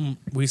 And then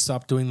we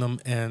stopped doing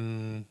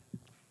them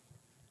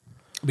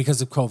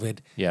because of COVID.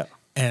 Yeah.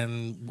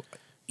 And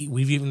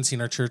we've even seen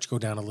our church go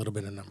down a little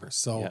bit in numbers.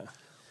 So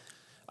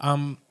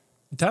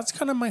that's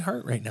kind of my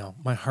heart right now.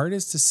 My heart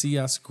is to see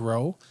us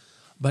grow,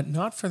 but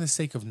not for the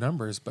sake of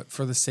numbers, but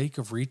for the sake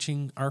of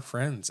reaching our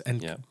friends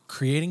and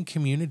creating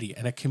community,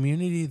 and a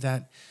community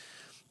that,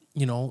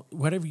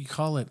 whatever you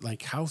call it,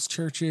 like house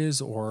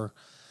churches or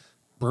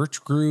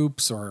birch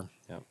groups or,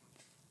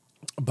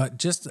 but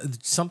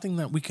just something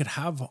that we could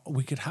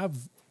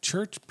have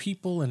church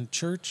people and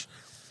church,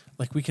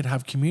 like we could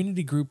have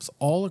community groups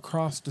all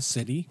across the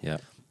city. Yeah.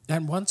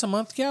 And once a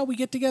month, we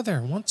get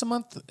together. Once a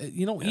month,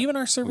 even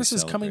our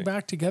services coming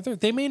back together,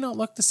 they may not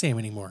look the same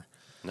anymore.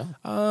 No.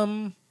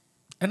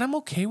 And I'm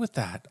okay with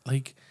that.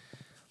 Like,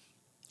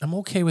 I'm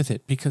okay with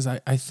it because I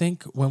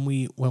think when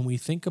we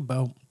think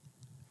about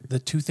the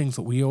two things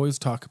that we always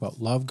talk about,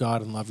 love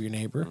God and love your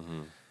neighbor,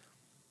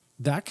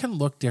 that can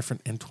look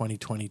different in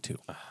 2022.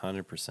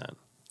 100%.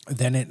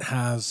 Than it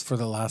has for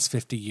the last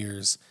 50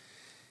 years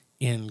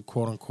in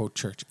quote unquote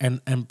church.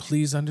 And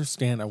please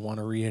understand, I want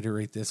to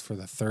reiterate this for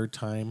the third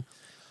time.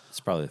 It's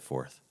probably the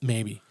fourth.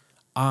 Maybe.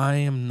 I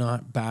am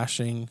not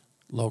bashing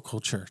local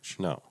church.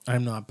 No.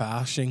 I'm not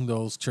bashing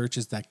those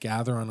churches that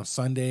gather on a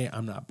Sunday.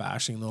 I'm not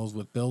bashing those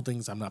with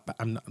buildings. I'm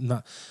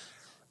not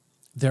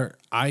there.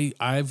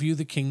 I view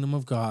the kingdom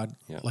of God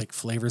like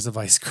flavors of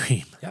ice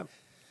cream. Yep.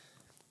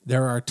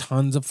 There are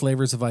tons of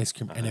flavors of ice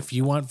cream. And if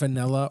you want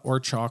vanilla or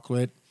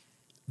chocolate,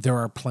 there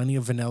are plenty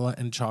of vanilla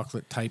and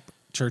chocolate type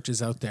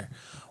churches out there.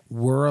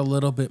 We're a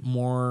little bit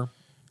more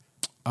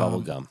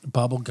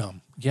bubblegum.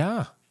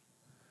 Yeah.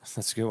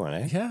 That's a good one,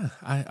 eh? Yeah.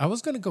 I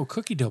was going to go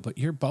cookie dough, but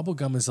your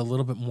bubblegum is a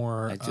little bit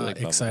more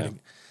exciting.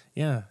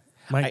 Yeah.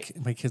 My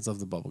kids love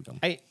the bubblegum.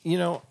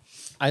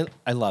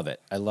 I love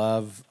it. I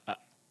love,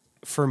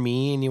 for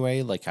me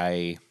anyway, like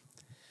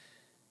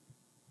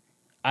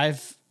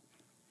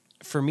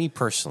for me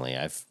personally,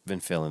 I've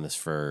been feeling this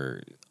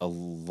for a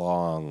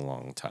long,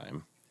 long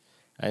time.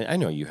 I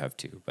know you have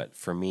too, but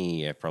for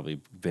me, I've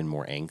probably been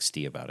more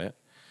angsty about it.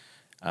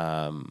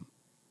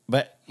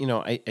 But,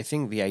 I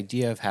think the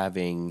idea of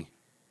having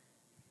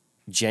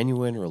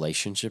genuine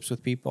relationships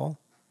with people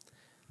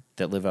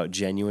that live out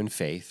genuine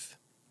faith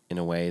in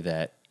a way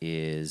that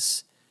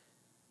is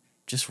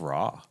just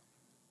raw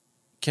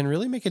can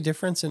really make a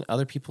difference in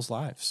other people's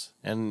lives.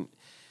 And,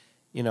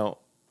 you know,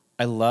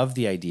 I love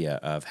the idea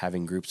of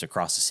having groups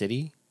across the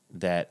city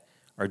that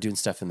are doing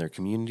stuff in their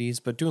communities,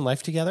 but doing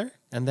life together.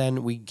 And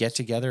then we get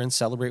together and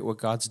celebrate what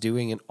God's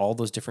doing in all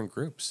those different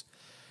groups.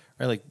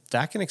 Right? Like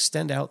that can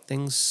extend out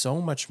things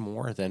so much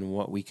more than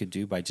what we could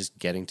do by just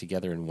getting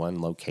together in one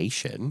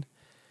location.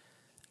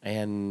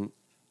 And,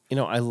 you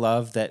know, I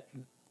love that.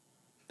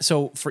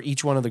 So for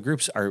each one of the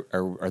groups,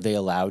 are they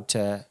allowed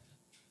to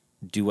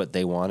do what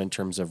they want in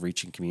terms of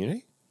reaching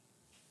community?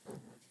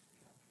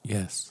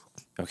 Yes.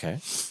 Okay.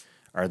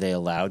 Are they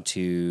allowed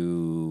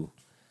to,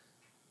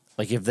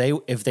 like, if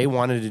they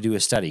wanted to do a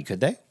study, could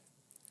they?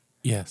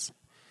 Yes.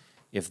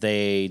 If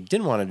they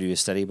didn't want to do a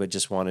study but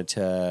just wanted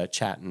to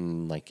chat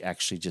and like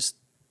actually just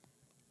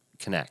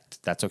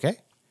connect, that's okay?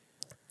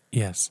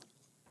 Yes.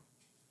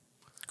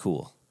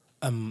 Cool.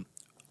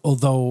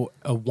 Although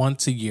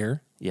once a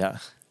year, Yeah.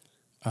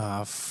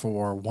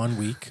 for 1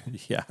 week,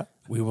 Yeah.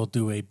 we will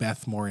do a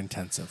Beth Moore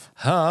intensive.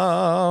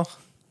 Oh.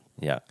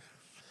 Yeah.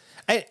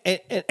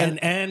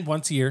 And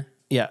once a year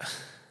Yeah.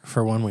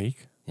 for 1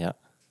 week, Yeah.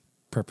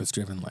 purpose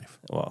driven life.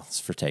 Well, it's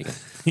for taking.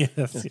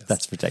 Yes.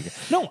 That's for taking.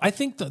 No, I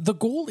think the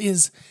goal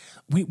is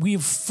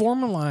we've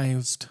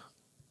formalized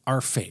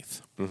our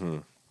faith. Mm-hmm.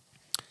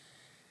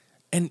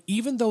 And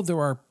even though there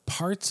are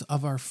parts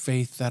of our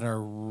faith that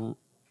are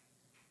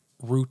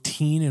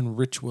routine and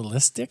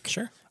ritualistic,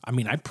 Sure. I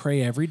mean, I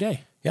pray every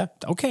day. Yeah.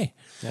 Okay.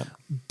 Yeah.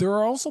 There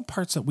are also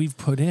parts that we've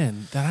put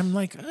in that I'm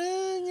like,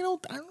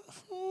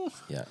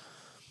 Yeah.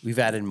 We've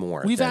added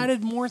more. we've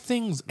added more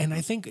things. And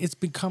I think it's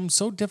become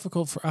so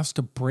difficult for us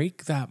to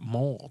break that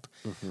mold.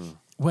 Mm-hmm.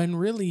 When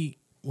really,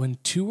 when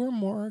two or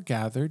more are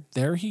gathered,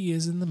 there he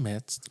is in the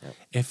midst. Yep.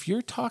 If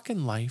you're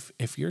talking life,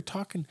 if you're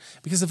talking,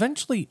 because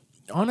eventually,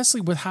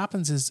 honestly, what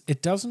happens is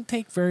it doesn't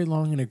take very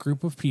long in a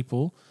group of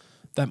people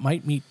that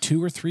might meet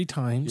 2 or 3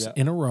 times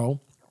in a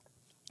row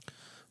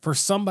for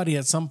somebody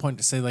at some point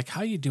to say, like,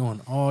 how you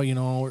doing? Oh, you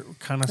know, we're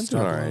kind of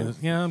struggling. Right.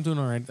 Yeah, I'm doing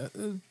all right.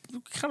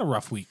 Kind of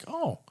rough week.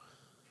 Oh,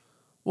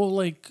 well,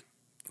 like,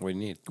 What do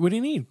you need? what do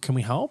you need? Can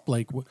we help?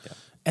 Like,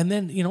 and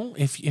then, you know,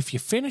 if you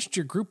finished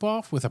your group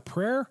off with a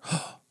prayer,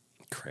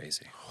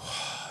 Crazy.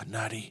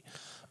 nutty.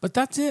 But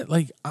that's it.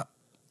 Like,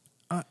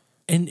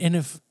 and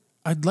if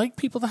I'd like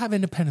people to have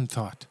independent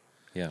thought.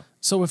 Yeah.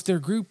 So if their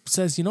group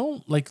says, you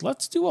know, like,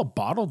 let's do a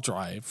bottle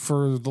drive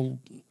for the,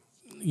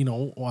 you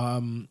know,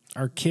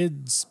 our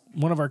kids,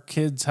 one of our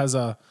kids has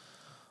a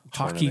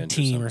hockey Tournament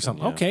team or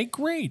something. yeah. Okay,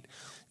 great.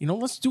 You know,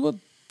 let's do a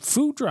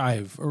food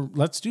drive or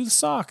let's do the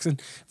socks.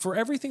 And for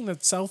everything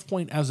that South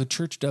Point as a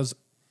church does,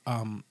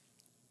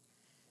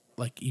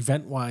 like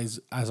event wise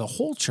as a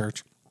whole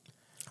church,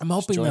 I'm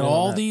hoping join that in on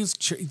all that. these,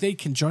 they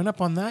can join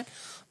up on that.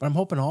 But I'm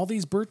hoping all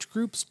these birch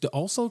groups to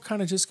also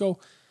kind of just go,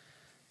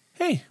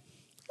 hey,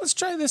 let's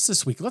try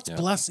this week. Let's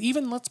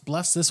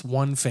bless this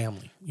one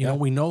family. You know,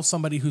 we know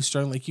somebody who's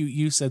struggling. Like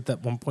you said that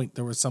at one point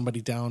there was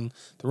somebody down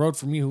the road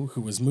from you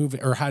who was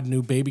moving or had a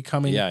new baby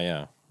coming. Yeah,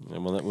 yeah.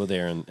 Well,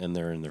 they're in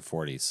their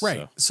 40s.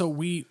 Right. So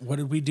what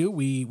did we do?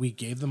 We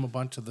gave them a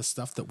bunch of the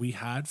stuff that we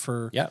had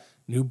for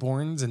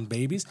newborns and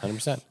babies.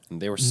 100%.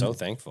 And they were so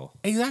thankful.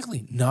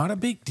 Exactly. Not a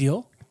big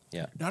deal.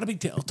 Yeah. Not a big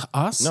deal to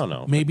us.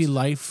 No. Maybe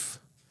life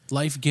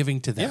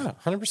giving to them.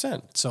 Yeah,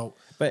 100%. So,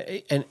 but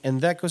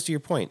and that goes to your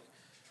point.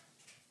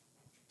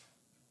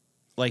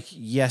 Like,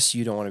 yes,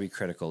 you don't want to be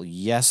critical.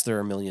 Yes, there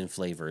are a million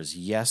flavors.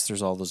 Yes,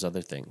 there's all those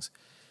other things.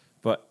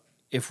 But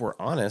if we're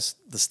honest,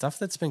 the stuff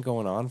that's been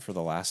going on for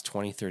the last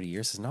 20, 30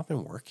 years has not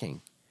been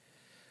working.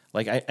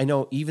 Like, I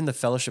know even the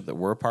fellowship that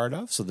we're a part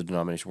of, so the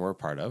denomination we're a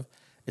part of,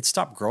 it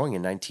stopped growing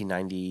in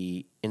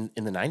 1990, in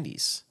the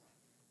 90s.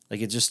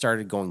 Like, it just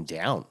started going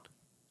down.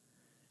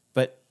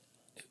 But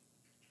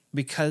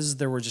because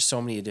there were just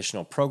so many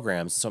additional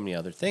programs, so many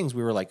other things,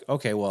 we were like,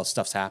 okay, well,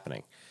 stuff's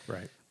happening.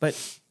 right.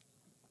 But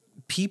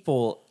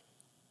people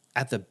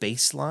at the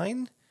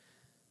baseline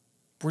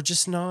were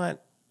just not,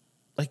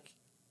 like,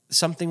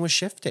 something was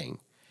shifting.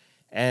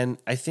 And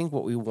I think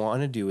what we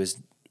want to do is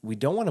we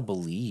don't want to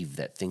believe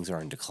that things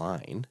are in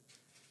decline.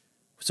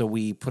 So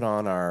we put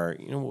on our,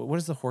 you know, what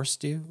does the horse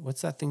do?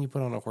 What's that thing you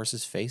put on a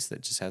horse's face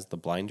that just has the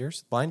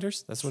blinders?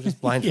 Blinders? That's what it's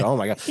blinders. Oh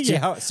my God. See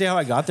how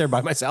I got there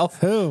by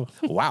myself? Oh.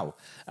 Wow.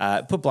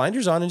 Put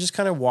blinders on and just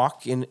kind of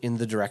walk in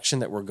the direction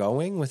that we're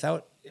going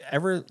without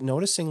ever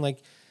noticing,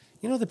 like,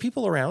 you know, the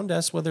people around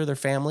us, whether they're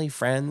family,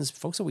 friends,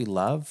 folks that we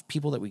love,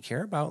 people that we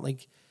care about,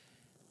 like,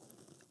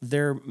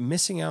 they're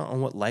missing out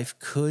on what life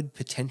could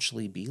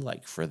potentially be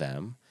like for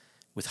them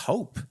with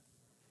hope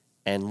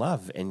and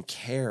love and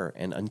care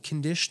and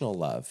unconditional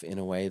love in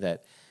a way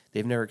that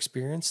they've never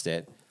experienced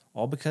it,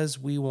 all because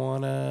we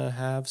want to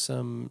have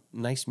some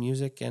nice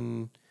music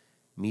and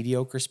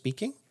mediocre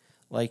speaking.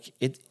 Like,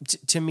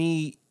 to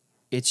me,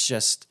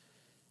 it's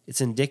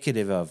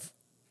indicative of,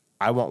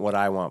 I want what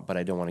I want, but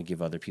I don't want to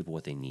give other people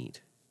what they need.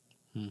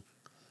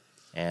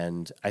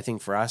 And I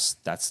think for us,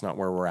 that's not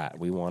where we're at.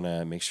 We want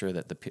to make sure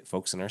that the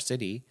folks in our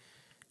city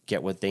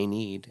get what they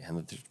need, and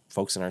that the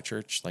folks in our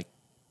church, like,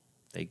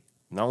 they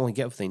not only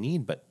get what they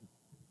need, but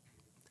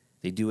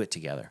they do it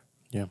together.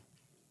 Yeah.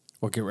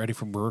 Well, get ready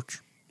for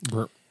Birch.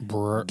 Get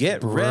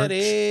Birch.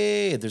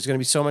 ready. There's going to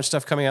be so much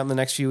stuff coming out in the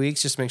next few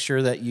weeks. Just make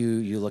sure that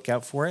you look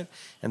out for it.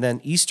 And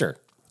then Easter.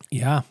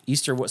 Yeah.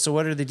 Easter. So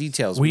what are the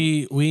details?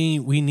 We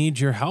need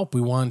your help.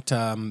 We want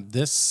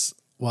this.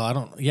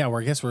 Well,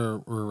 I guess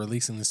we're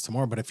releasing this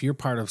tomorrow. But if you're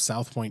part of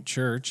South Point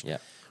Church,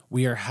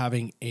 we are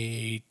having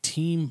a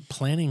team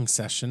planning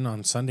session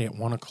on Sunday at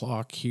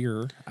 1:00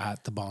 here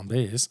at the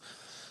Bombays.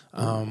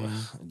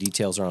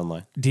 Details are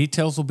online.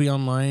 Details will be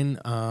online.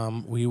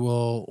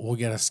 We'll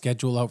get a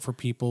schedule out for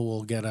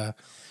people.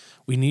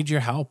 We need your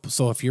help.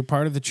 So if you're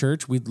part of the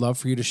church, we'd love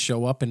for you to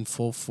show up in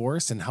full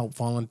force and help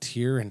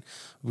volunteer. And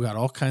we got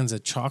all kinds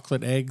of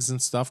chocolate eggs and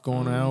stuff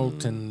going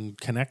out and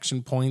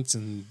connection points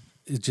and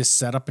just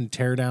set up and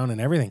tear down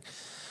and everything.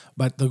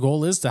 But the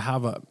goal is to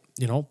have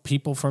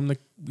people from the,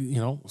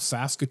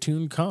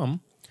 Saskatoon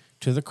come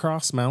to the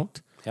Crossmount.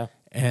 Yeah.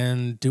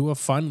 And do a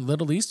fun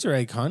little Easter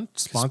egg hunt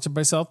sponsored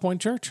by South Point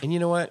Church. And you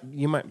know what?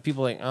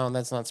 People are like, oh,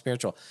 that's not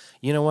spiritual.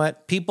 You know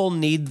what? People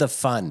need the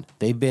fun.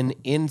 They've been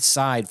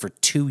inside for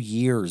 2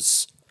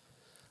 years.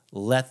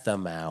 Let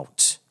them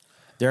out.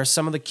 There are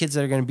some of the kids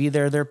that are going to be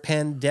there. They're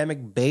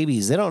pandemic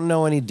babies. They don't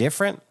know any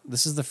different.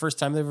 This is the first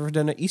time they've ever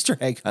done an Easter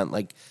egg hunt.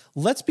 Like,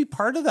 let's be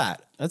part of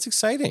that. That's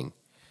exciting.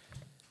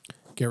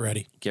 Get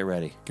ready. Get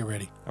ready. Get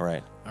ready. All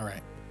right. All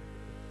right.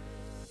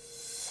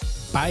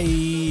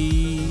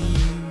 Bye.